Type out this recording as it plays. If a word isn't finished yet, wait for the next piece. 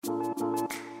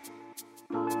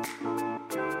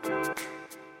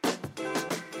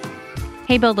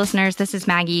Hey, Build listeners, this is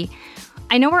Maggie.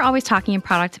 I know we're always talking in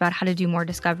product about how to do more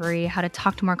discovery, how to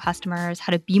talk to more customers,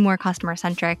 how to be more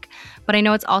customer-centric, but I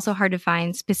know it's also hard to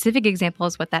find specific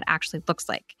examples what that actually looks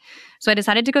like. So I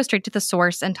decided to go straight to the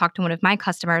source and talk to one of my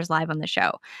customers live on the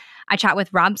show. I chat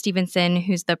with Rob Stevenson,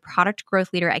 who's the product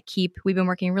growth leader at Keap. We've been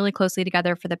working really closely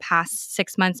together for the past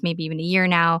 6 months, maybe even a year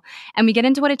now. And we get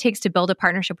into what it takes to build a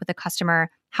partnership with a customer,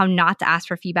 how not to ask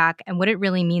for feedback, and what it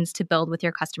really means to build with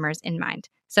your customers in mind.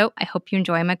 So I hope you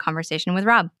enjoy my conversation with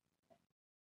Rob.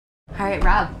 All right,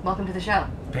 Rob, welcome to the show.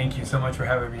 Thank you so much for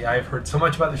having me. I've heard so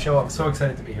much about the show. I'm so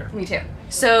excited to be here. Me too.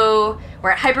 So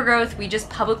we're at HYPERGROWTH. We just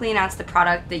publicly announced the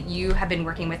product that you have been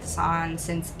working with us on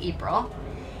since April.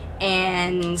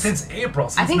 And since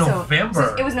November.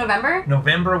 So. It was November?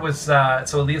 November was, so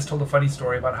Elias told a funny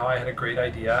story about how I had a great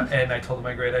idea, and I told him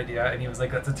my great idea, and he was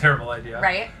like, that's a terrible idea.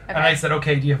 Right. Okay. And I said,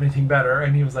 okay, do you have anything better?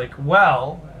 And he was like,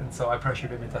 well, and so I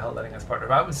pressured him into letting us partner.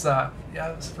 But it was, it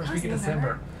was the first week of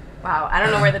December. Wow, I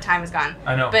don't know where the time has gone.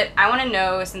 I know. But I want to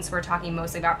know, since we're talking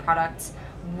mostly about products,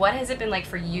 what has it been like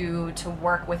for you to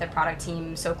work with a product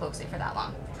team so closely for that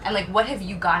long? And like, what have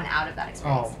you gotten out of that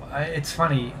experience? It's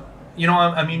funny. You know,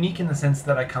 I'm unique in the sense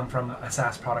that I come from a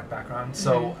SaaS product background.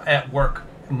 So at work,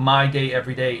 my day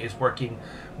every day is working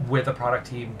with a product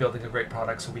team, building a great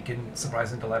product so we can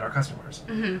surprise and delight our customers.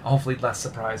 Hopefully less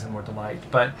surprise and more delight.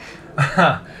 But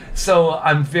so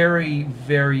I'm very,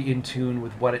 very in tune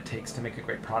with what it takes to make a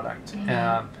great product.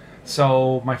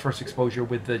 So my first exposure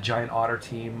with the Giant Otter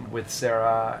team, with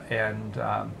Sarah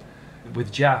and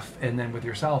with Jeff, and then with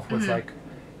yourself was like,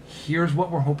 here's what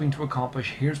we're hoping to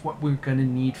accomplish. Here's what we're going to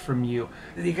need from you.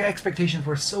 The expectations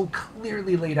were so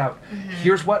clearly laid out.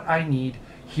 Here's what I need.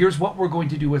 Here's what we're going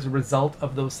to do as a result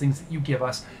of those things that you give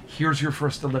us. Here's your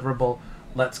first deliverable.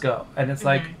 Let's go. And it's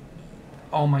like,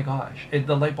 oh my gosh,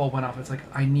 the light bulb went off. It's like,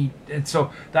 and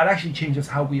so that actually changes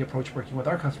how we approach working with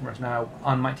our customers now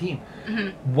on my team.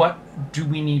 What do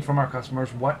we need from our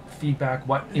customers? What feedback,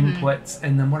 what inputs,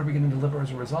 and then what are we going to deliver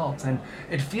as a result? And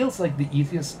it feels like the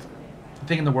easiest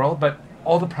thing in the world, but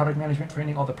all the product management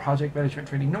training, all the project management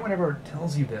training, no one ever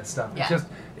tells you this stuff. Yeah.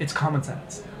 It's common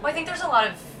sense. Well, I think there's a lot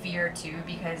of fear too,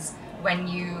 because when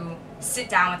you sit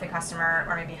down with a customer,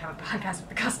 or maybe have a podcast with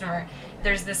the customer,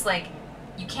 there's this like,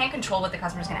 you can't control what the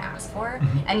customer's going to ask for,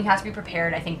 and you have to be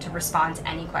prepared, I think, to respond to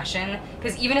any question.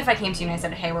 Because even if I came to you and I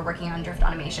said, hey, we're working on drift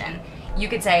automation, you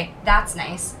could say, that's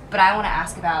nice, but I want to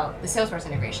ask about the Salesforce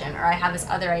integration, or I have this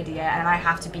other idea, and I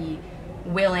have to be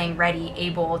willing, ready,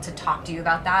 able to talk to you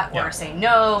about that, or say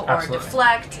no, or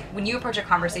deflect. When you approach a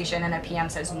conversation and a PM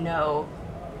says no,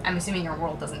 I'm assuming your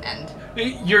world doesn't end.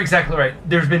 You're exactly right.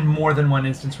 There's been more than one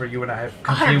instance where you and I have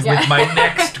come to you with my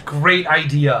next great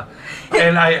idea.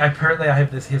 And I apparently I have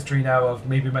this history now of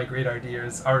maybe my great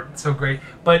ideas aren't so great,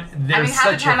 but there's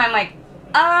half the time I'm like,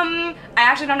 I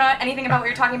actually don't know anything about what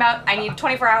you're talking about. I need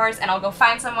 24 hours and I'll go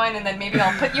find someone and then maybe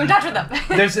I'll put you in touch with them.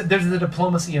 There's the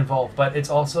diplomacy involved, but it's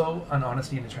also an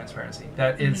honesty and a transparency.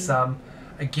 That is,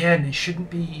 again, it shouldn't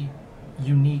be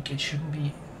unique. It shouldn't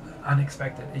be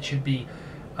unexpected. It should be,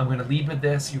 I'm going to lead with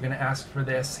this. You're going to ask for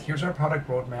this. Here's our product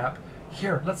roadmap.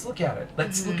 Here, let's look at it.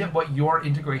 Let's look at what your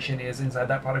integration is inside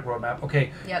that product roadmap.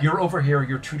 Okay, you're over here,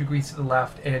 you're 2 degrees to the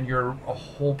left, and you're a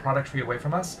whole product tree away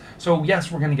from us. So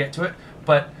yes, we're going to get to it,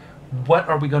 but what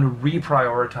are we going to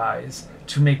reprioritize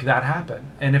to make that happen?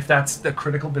 And if that's the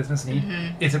critical business need,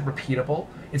 is it repeatable?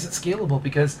 Is it scalable?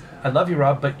 Because I love you,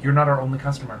 Rob, but you're not our only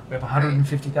customer. We have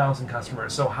 150,000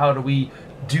 customers. So how do we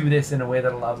do this in a way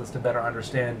that allows us to better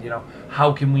understand,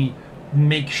 how can we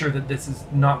make sure that this is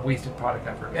not wasted product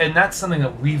effort? And that's something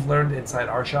that we've learned inside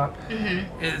our shop.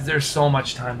 Is there's so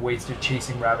much time wasted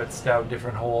chasing rabbits down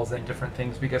different holes and different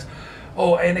things because,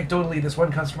 anecdotally, this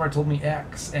one customer told me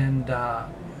X, and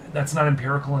that's not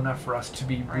empirical enough for us to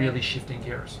be really shifting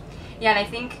gears. Yeah, and I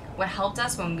think what helped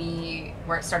us when we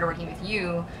started working with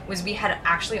you was we had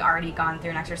actually already gone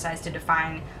through an exercise to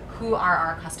define who are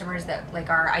our customers, that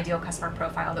like our ideal customer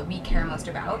profile that we care most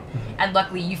about. And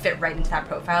luckily you fit right into that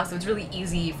profile. So it's really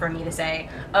easy for me to say,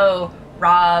 oh,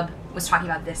 Rob was talking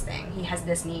about this thing. He has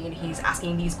this need. He's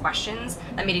asking these questions.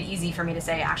 That made it easy for me to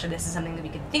say, actually, this is something that we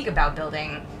could think about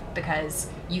building because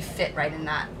you fit right in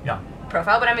that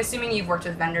profile. But I'm assuming you've worked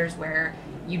with vendors where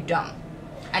you don't.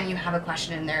 And you have a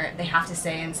question in there, they have to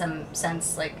say in some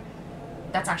sense, like,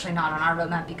 that's actually not on our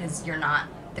roadmap because you're not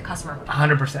the customer.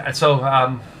 100%.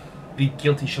 So, the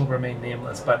guilty shall remain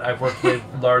nameless, but I've worked with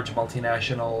large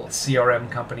multinational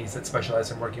CRM companies that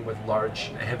specialize in working with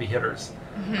large heavy hitters.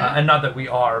 And not that we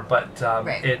are, but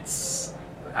it's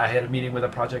I had a meeting with a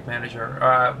project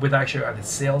manager, with actually a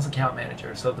sales account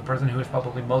manager, so the person who is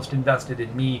probably most invested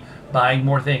in me buying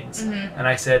more things. And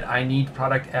I said, I need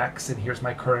product X, and here's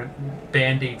my current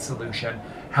Band-Aid solution.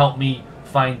 Help me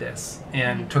find this.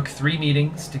 And took 3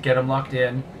 meetings to get them locked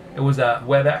in. It was a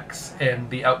WebEx, and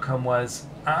the outcome was,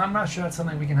 I'm not sure that's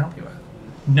something we can help you with.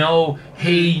 No,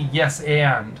 hey, yes,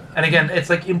 and. And again, it's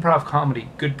like improv comedy.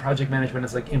 Good project management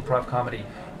is like improv comedy.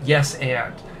 Yes,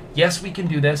 and. Yes, we can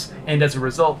do this, and as a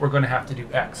result, we're going to have to do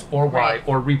X or Y Right.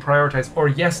 or reprioritize. Or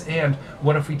yes, and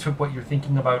what if we took what you're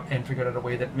thinking about and figured out a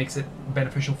way that makes it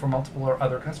beneficial for multiple or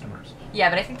other customers? Yeah,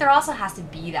 but I think there also has to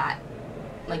be that,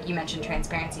 like you mentioned,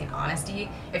 transparency and honesty.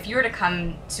 If you were to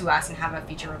come to us and have a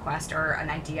feature request or an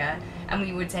idea, and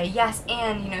we would say, yes,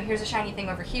 and, here's a shiny thing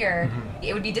over here,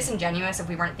 it would be disingenuous if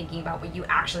we weren't thinking about what you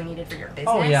actually needed for your business.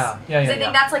 Oh, yeah. Because I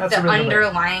think that's like That's the a really good way.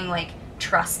 underlying, like,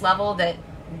 trust level that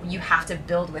you have to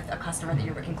build with a customer that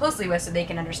you're working closely with, so they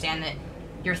can understand that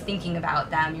you're thinking about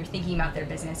them, you're thinking about their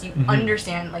business, you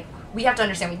understand, like, we have to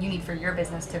understand what you need for your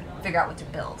business to figure out what to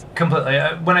build. Completely.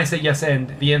 When I say yes,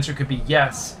 and, the answer could be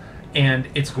yes, and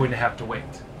it's going to have to wait.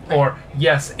 Right. Or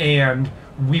yes, and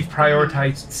we've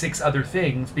prioritized 6 other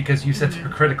things because you said they're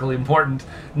critically important.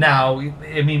 Now,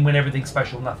 I mean, when everything's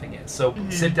special, nothing is. So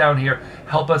sit down here,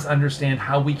 help us understand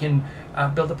how we can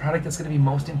build a product that's going to be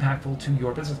most impactful to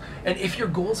your business. And if your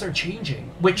goals are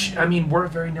changing, which, I mean, we're a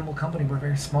very nimble company, we're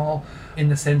very small in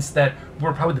the sense that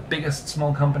we're probably the biggest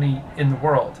small company in the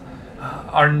world.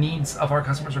 Our needs of our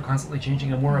customers are constantly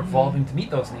changing, and we're evolving to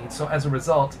meet those needs. So as a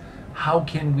result, how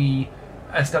can we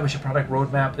establish a product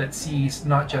roadmap that sees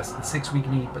not just the 6-week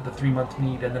need, but the 3-month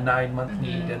need and the 9-month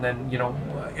need, and then,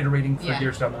 iterating for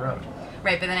years down the road.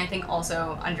 Right, but then I think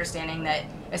also understanding that,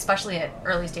 especially at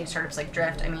early stage startups like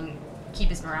Drift, I mean, Keap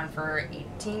has been around for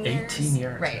 18 years. 18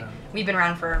 years, Right. yeah. We've been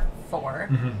around for 4.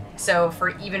 So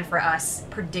for us,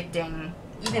 predicting,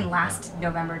 even last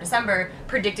November, December,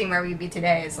 predicting where we'd be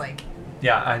today is like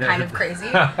Yeah, I know. kind of crazy.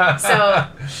 So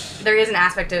there is an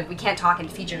aspect of, we can't talk in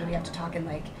features, we have to talk in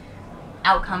like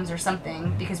outcomes or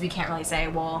something, because we can't really say,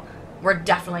 well, we're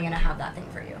definitely going to have that thing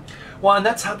for you. Well, and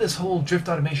that's how this whole Drift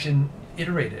automation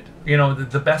iterated.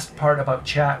 The best part about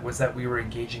chat was that we were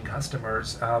engaging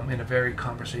customers in a very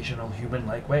conversational,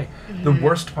 human-like way. The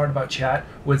worst part about chat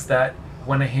was that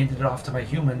when I handed it off to my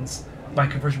humans, my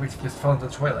conversion rates just fell into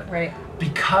the toilet. Right.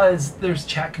 Because there's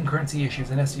chat concurrency issues,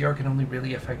 and SDR can only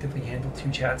really effectively handle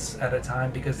 2 chats at a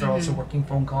time, because they're also working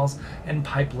phone calls and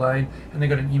pipeline, and they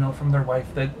got an email from their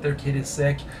wife that their kid is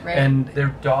sick, and their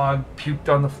dog puked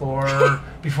on the floor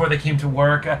before they came to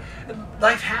work.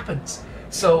 Life happens.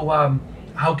 So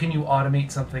how can you automate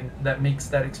something that makes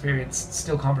that experience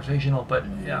still conversational but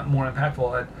more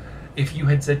impactful? And if you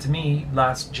had said to me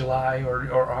last July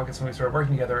or August when we started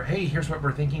working together, hey, here's what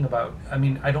we're thinking about, I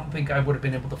mean, I don't think I would have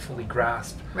been able to fully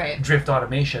grasp Drift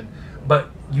automation.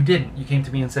 But you didn't. You came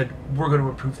to me and said, we're going to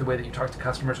improve the way that you talk to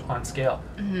customers on scale.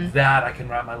 That I can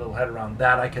wrap my little head around.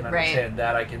 That I can understand.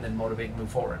 That I can then motivate and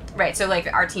move forward. Right. So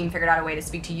like our team figured out a way to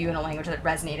speak to you in a language that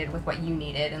resonated with what you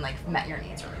needed and like met your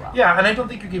needs really well. Yeah, and I don't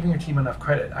think you're giving your team enough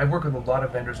credit. I work with a lot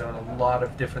of vendors on a lot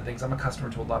of different things. I'm a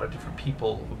customer to a lot of different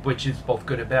people, which is both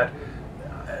good and bad.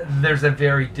 There's a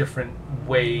very different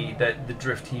way that the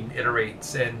Drift team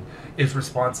iterates and is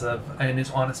responsive and is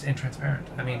honest and transparent.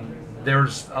 I mean,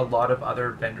 there's a lot of other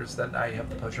vendors that I have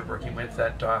the pleasure of working with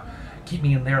that keep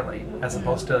me in their lane, as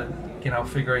opposed to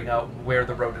figuring out where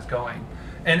the road is going.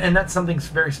 And that's something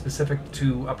very specific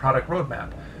to a product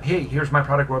roadmap. Hey, here's my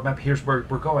product roadmap, here's where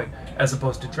we're going. As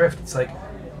opposed to Drift, it's like,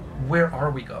 where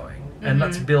are we going? And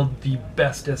let's build the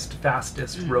bestest,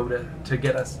 fastest road to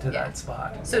get us to that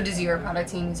spot. So does your product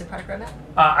team use a product roadmap?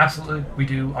 Absolutely, we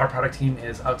do. Our product team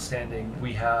is outstanding.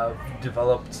 We have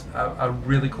developed a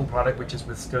really cool product which has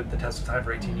withstood the test of time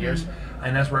for 18 years.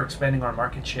 And as we're expanding our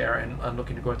market share and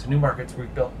looking to go into new markets,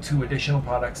 we've built 2 additional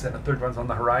products, and a 3rd one's on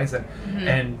the horizon.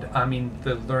 And I mean,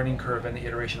 the learning curve and the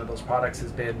iteration of those products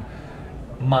has been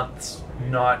months,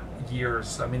 not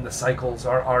years. I mean, the cycles,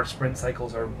 our sprint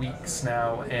cycles are weeks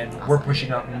now, and we're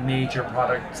pushing out major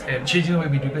products and changing the way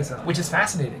we do business, which is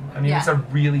fascinating. I mean, it's a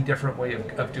really different way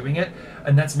of doing it,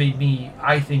 and that's made me,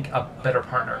 I think, a better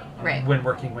partner when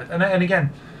working with. And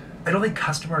again, I don't think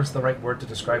customer is the right word to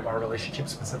describe our relationship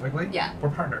specifically. Yeah.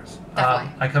 We're partners.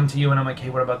 Definitely. I come to you and I'm like,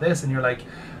 hey, what about this? And you're like,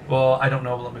 well, I don't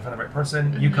know, let me find the right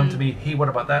person. You come to me, hey, what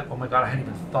about that? Oh my God, I hadn't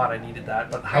even thought I needed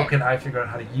that, but how can I figure out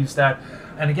how to use that?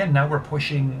 And again, now we're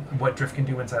pushing what Drift can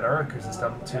do inside our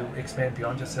ecosystem to expand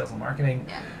beyond just sales and marketing.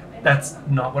 That's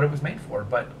not what it was made for,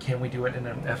 but can we do it in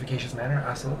an efficacious manner?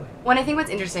 Absolutely. Well, I think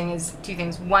what's interesting is 2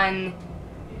 things. One,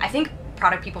 I think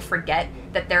product people forget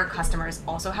that their customers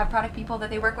also have product people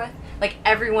that they work with. Like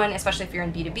everyone, especially if you're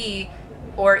in B2B,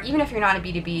 or even if you're not a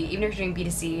B2B, even if you're doing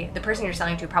B2C, the person you're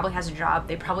selling to probably has a job.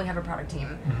 They probably have a product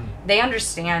team. They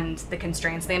understand the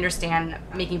constraints. They understand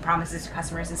making promises to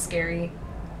customers is scary,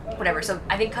 whatever. So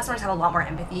I think customers have a lot more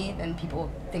empathy than people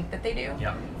think that they do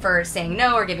for saying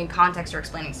no or giving context or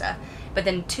explaining stuff. But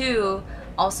then two,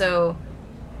 also,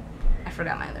 I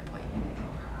forgot my other point.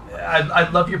 I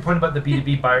love your point about the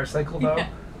B2B buyer cycle, though,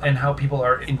 and how people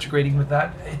are integrating with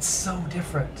that. It's so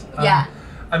different.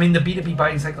 I mean, the B2B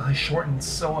buying cycle has shortened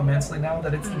so immensely now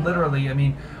that it's literally, I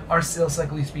mean, our sales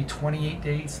cycle used to be 28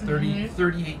 days,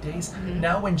 38 days.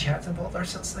 Now when chat's involved, our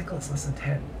sales cycle is less than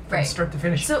 10 from start to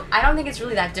finish. So I don't think it's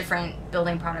really that different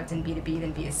building product in B2B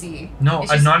than B2C. No,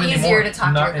 it's just not easier anymore. to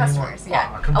talk Not to your customers.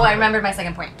 anymore. I remembered my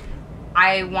second point.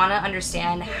 I want to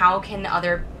understand how can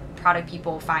other product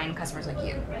people find customers like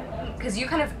you? Because you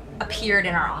kind of appeared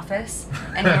in our office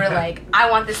and you were like, I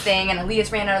want this thing, and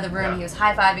Elias ran out of the room, he was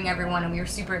high-fiving everyone, and we were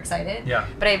super excited.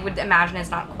 But I would imagine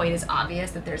it's not quite as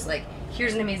obvious that there's like,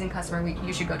 here's an amazing customer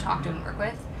you should go talk to and work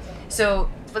with. So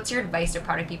what's your advice to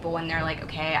product people when they're like,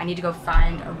 okay, I need to go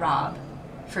find a Rob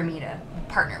for me to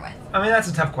partner with? I mean, that's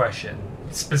a tough question,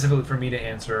 specifically for me to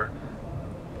answer.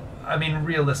 I mean,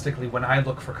 realistically, when I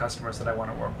look for customers that I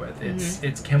want to work with,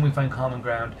 it's can we find common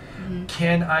ground?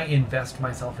 Can I invest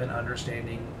myself in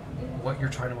understanding what you're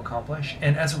trying to accomplish?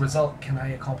 And as a result, can I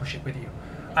accomplish it with you?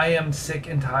 I am sick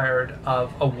and tired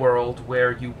of a world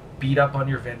where you beat up on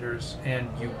your vendors and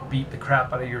you beat the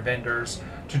crap out of your vendors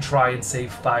to try and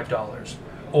save $5.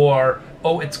 Or,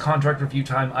 oh, it's contract review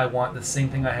time, I want the same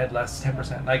thing I had less,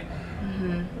 10%. Like,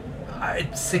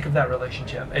 I'm sick of that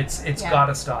relationship. It's got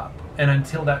to stop. And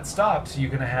until that stops, you're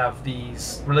going to have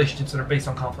these relationships that are based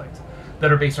on conflict,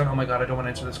 that are based on, oh my God, I don't want to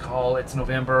answer this call. It's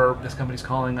November. This company's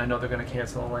calling. I know they're going to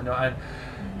cancel. I know.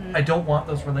 I don't want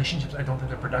those relationships. I don't think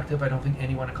they're productive. I don't think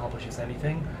anyone accomplishes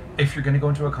anything. If you're going to go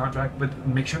into a contract,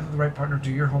 make sure they're the right partner.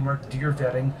 Do your homework. Do your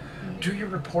vetting. Do your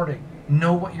reporting.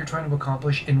 Know what you're trying to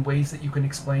accomplish in ways that you can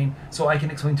explain, so I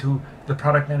can explain to the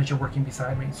product manager working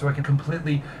beside me, so I can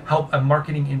completely help a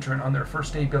marketing intern on their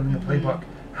first day building a playbook,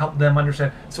 help them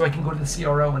understand, so I can go to the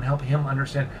CRO and help him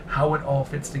understand how it all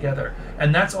fits together.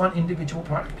 And that's on individual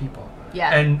product people.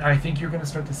 And I think you're going to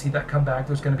start to see that come back.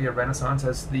 There's going to be a renaissance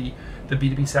as the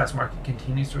B2B SaaS market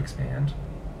continues to expand.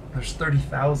 There's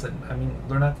 30,000. I mean,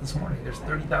 learned that this morning. There's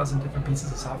 30,000 different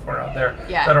pieces of software out there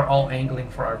that are all angling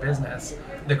for our business.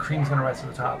 The cream's going to rise to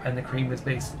the top, and the cream is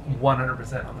based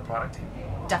 100% on the product team.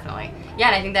 Definitely. Yeah,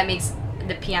 and I think that makes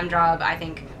the PM job, I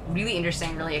think, really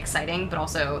interesting, really exciting, but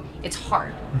also it's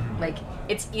hard. Like,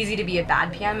 it's easy to be a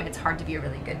bad PM. It's hard to be a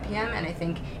really good PM, and I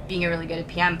think being a really good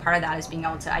PM, part of that is being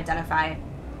able to identify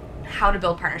how to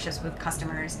build partnerships with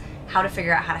customers, how to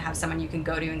figure out how to have someone you can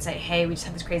go to and say, hey, we just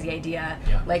have this crazy idea.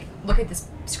 Like, look at this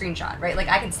screenshot, right? Like,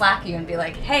 I can Slack you and be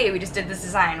like, hey, we just did this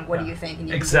design. What do you think? And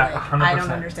you exactly, can be like, 100%. I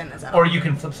don't understand this at all. Or you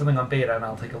can flip something on beta and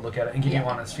I'll take a look at it and give you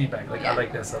honest feedback. Like, I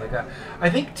like this, I like that. I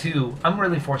think, too, I'm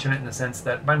really fortunate in the sense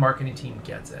that my marketing team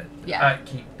gets it.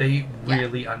 Keap, they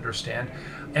really understand.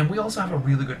 And we also have a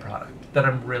really good product that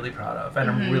I'm really proud of and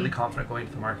I'm really confident going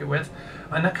to the market with.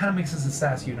 And that kind of makes us a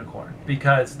SaaS unicorn,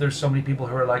 because there's so many people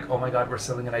who are like, oh my God, we're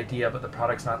selling an idea, but the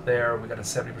product's not there. We got a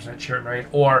 70% churn rate.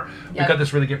 Or we got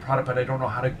this really good product, but I don't know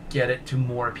how to get it to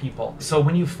more people. So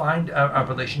when you find a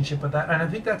relationship with that, and I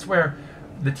think that's where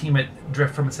the team at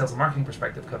Drift from a sales and marketing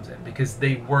perspective comes in, because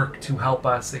they work to help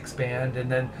us expand, and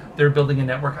then they're building a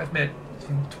network. I've met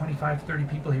 25, 30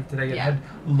 people here today and had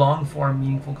long-form,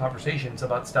 meaningful conversations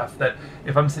about stuff that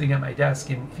if I'm sitting at my desk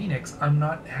in Phoenix, I'm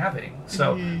not having.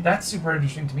 So that's super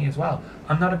interesting to me as well.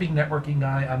 I'm not a big networking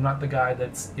guy. I'm not the guy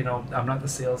that's, I'm not the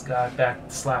sales guy back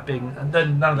slapping, and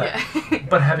then none of that.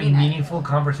 But having meaningful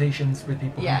conversations with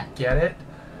people who get it,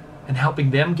 and helping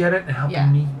them get it, and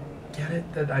helping me get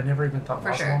it, that I never even thought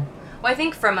possible. Sure. Well, I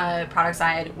think from a product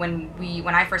side, when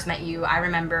I first met you, I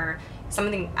remember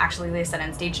something actually they said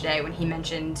on stage today when he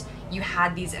mentioned you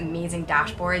had these amazing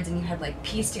dashboards and you had like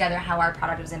pieced together how our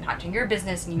product was impacting your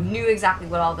business, and you knew exactly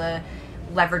what all the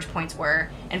leverage points were.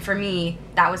 And for me,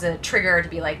 that was a trigger to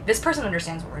be like, this person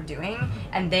understands what we're doing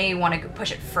and they want to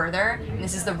push it further, and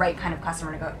this is the right kind of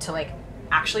customer to go to like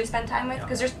actually spend time with,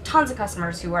 because there's tons of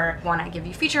customers who want to give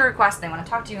you feature requests, they want to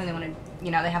talk to you, and they want to,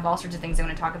 they have all sorts of things they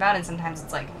want to talk about, and sometimes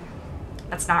it's like,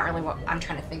 that's not really what I'm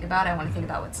trying to think about. I want to think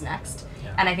about what's next.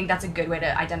 And I think that's a good way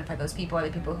to identify those people, are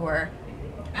the people who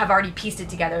have already pieced it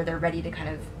together, they're ready to kind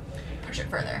of push it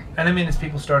further. And I mean, as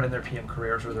people start in their PM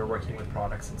careers or they're working with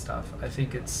products and stuff, I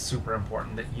think it's super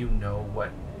important that you know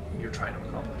what you're trying to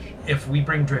accomplish. If we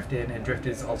bring Drift in and Drift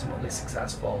is ultimately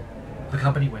successful, the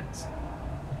company wins.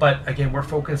 But again, we're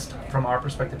focused, from our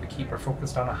perspective at Keap, we're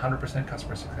focused on 100%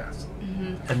 customer success.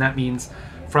 And that means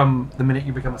from the minute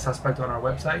you become a suspect on our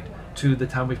website to the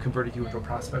time we've converted you into a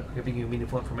prospect, giving you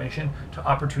meaningful information, to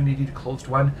opportunity to closed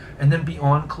won, and then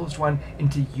beyond closed won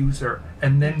into user,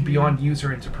 and then beyond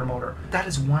user into promoter. That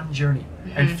is one journey.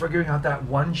 And figuring out that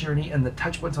one journey and the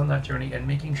touch points on that journey, and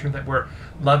making sure that we're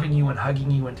loving you and hugging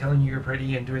you and telling you you're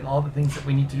pretty and doing all the things that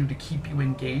we need to do to keep you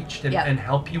engaged and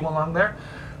help you along there.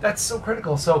 That's so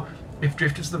critical. So if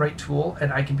Drift is the right tool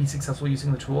and I can be successful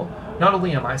using the tool, not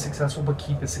only am I successful, but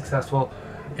Keap is successful,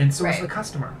 and so is the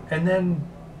customer. And then,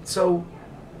 so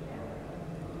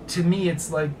to me,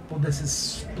 it's like, well, this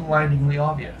is blindingly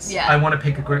obvious. I want to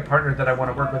pick a great partner that I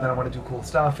want to work with, and I want to do cool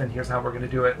stuff, and here's how we're going to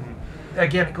do it. And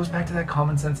again, it goes back to that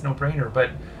common sense no-brainer,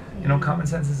 but you know, common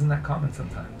sense isn't that common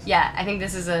sometimes. Yeah, I think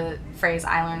this is a phrase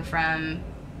I learned from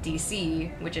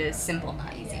DC, which is simple,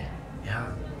 not easy.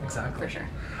 Yeah, exactly. For sure.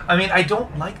 I mean, I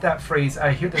don't like that phrase.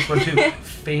 I hear this one too.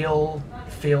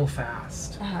 fail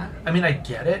fast. I mean, I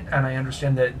get it, and I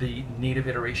understand that the native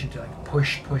iteration to like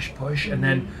push, and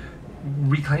then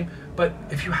reclaim. But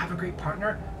if you have a great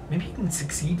partner, maybe you can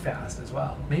succeed fast as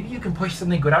well. Maybe you can push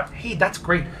something good out. Hey, that's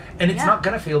great. And it's not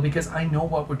going to fail because I know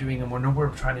what we're doing and we know we're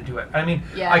trying to do it. I mean,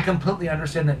 I completely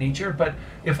understand that nature, but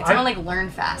if it's more like learn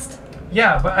fast.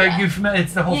 Yeah, but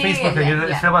it's the whole Facebook thing.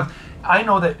 It's I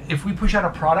know that if we push out a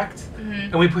product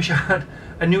and we push out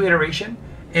a new iteration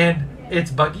and it's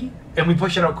buggy and we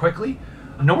push it out quickly,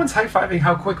 no one's high-fiving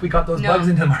how quick we got those bugs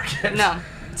into the market. No,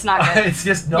 it's not good. It's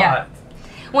just not.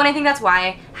 Well, and I think that's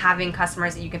why having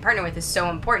customers that you can partner with is so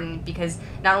important, because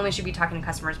not only should we be talking to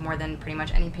customers more than pretty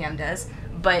much any PM does,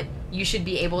 but you should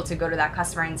be able to go to that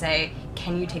customer and say,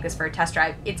 can you take this for a test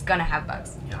drive? It's going to have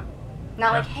bugs.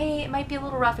 Not like, hey, it might be a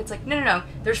little rough. It's like, no.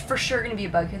 There's for sure going to be a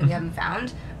bug here that we haven't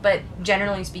found. But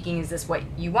generally speaking, is this what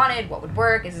you wanted? What would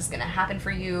work? Is this going to happen for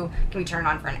you? Can we turn it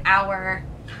on for an hour?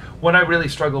 What I really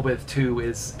struggle with, too,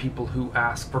 is people who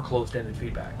ask for closed-ended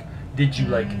feedback. Did you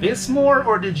like this more,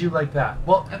 or did you like that?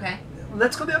 Well,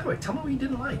 let's go the other way. Tell me what you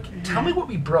didn't like. Tell me what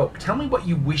we broke. Tell me what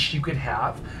you wish you could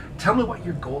have. Tell me what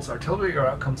your goals are. Tell me what your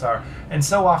outcomes are. And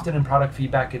so often in product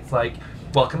feedback, it's like,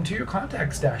 welcome to your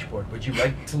contacts dashboard. Would you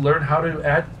like to learn how to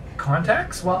add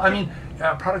contacts? Well, I mean,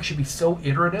 a product should be so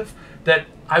iterative that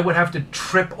I would have to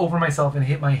trip over myself and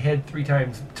hit my head 3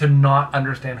 times to not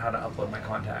understand how to upload my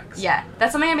contacts. Yeah,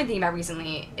 that's something I've been thinking about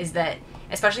recently, is that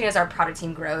especially as our product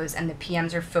team grows and the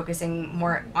PMs are focusing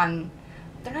more on,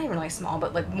 they're not even really small,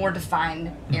 but like more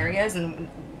defined areas, and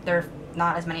there are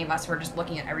not as many of us who are just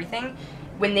looking at everything.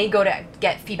 When they go to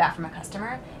get feedback from a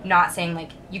customer, not saying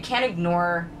like, you can't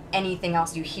ignore anything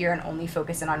else you hear and only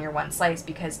focus in on your one slice,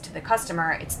 because to the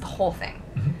customer, it's the whole thing.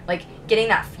 Like getting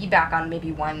that feedback on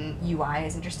maybe one UI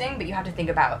is interesting, but you have to think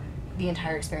about the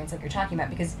entire experience that you're talking about,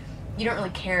 because you don't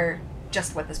really care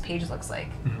just what this page looks like.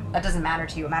 That doesn't matter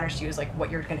to you. What matters to you is like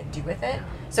what you're going to do with it.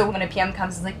 So when a PM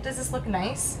comes and is like, does this look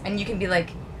nice? And you can be like,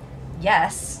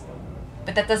 yes,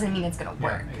 but that doesn't mean it's going to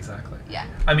work. Yeah, exactly. Yeah.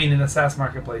 I mean, in a SaaS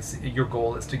marketplace, your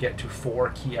goal is to get to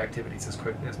 4 key activities as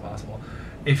quickly as possible.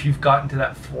 If you've gotten to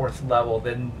that 4th level,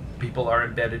 then people are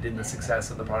embedded in the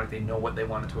success of the product. They know what they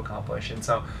wanted to accomplish. And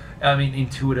so, I mean,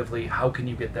 intuitively, how can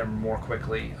you get there more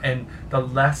quickly? And the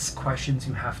less questions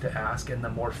you have to ask and the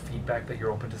more feedback that you're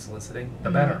open to soliciting,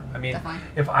 the better. I mean,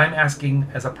 if I'm asking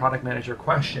as a product manager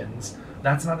questions,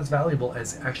 that's not as valuable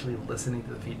as actually listening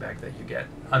to the feedback that you get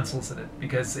unsolicited,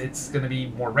 because it's going to be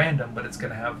more random, but it's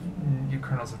going to have new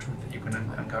kernels of truth that you can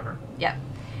uncover. Yeah.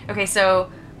 Okay,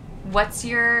 so what's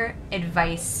your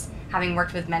advice, having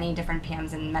worked with many different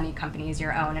PMs in many companies,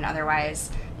 your own and otherwise,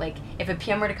 like if a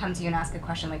PM were to come to you and ask a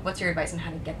question, like what's your advice on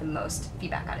how to get the most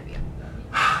feedback out of you?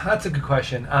 That's a good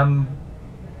question.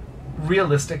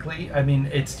 Realistically, I mean,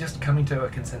 it's just coming to a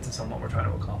consensus on what we're trying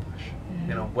to accomplish.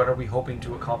 You know, what are we hoping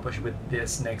to accomplish with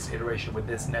this next iteration, with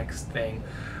this next thing?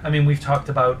 I mean, we've talked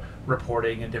about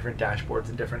reporting and different dashboards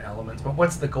and different elements, but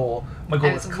what's the goal? My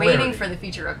goal is clarity. Waiting for the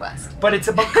feature request. But it's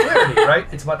about clarity, right?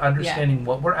 It's about understanding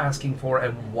what we're asking for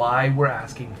and why we're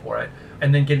asking for it,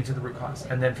 and then getting to the root cause,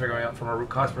 and then figuring out from a root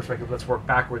cause perspective, let's work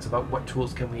backwards about what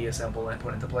tools can we assemble and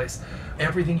put into place.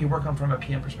 Everything you work on from a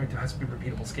PM perspective has to be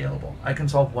repeatable, scalable. I can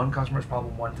solve one customer's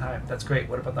problem one time. That's great.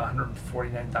 What about the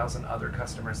 149,000 other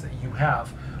customers that you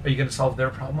have? Are you going to solve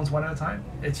their problems one at a time?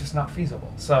 It's just not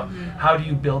feasible. So how do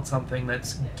you build something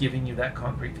that's giving you that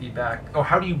concrete feedback, or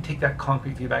how do you take that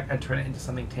concrete feedback and turn it into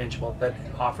something tangible that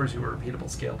offers you a repeatable,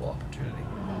 scalable opportunity?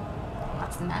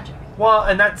 That's the magic. Well,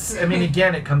 and that's, I mean,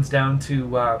 again, it comes down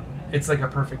to, it's like a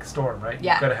perfect storm, right?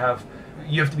 Yeah.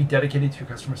 You have to be dedicated to your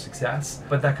customer success,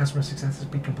 but that customer success has to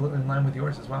be completely in line with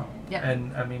yours as well. Yeah.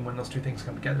 And I mean, when those two things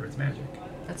come together, it's magic.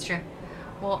 That's true.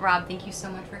 Well, Rob, thank you so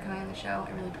much for coming on the show.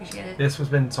 I really appreciate it. This has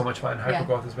been so much fun. Yeah.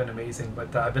 Hypergrowth has been amazing,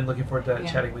 but I've been looking forward to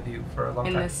chatting with you for a long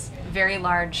time. In this very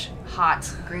large,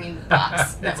 hot green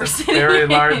box that we're sitting very in.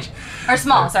 large. Or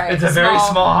small, sorry. It's a very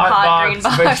small, hot green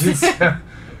box. box.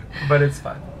 But it's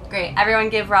fun. Great. Everyone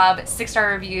give Rob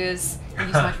 6-star reviews. Thank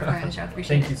you so much for coming on the show.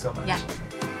 Appreciate it. Thank you so much. Yeah.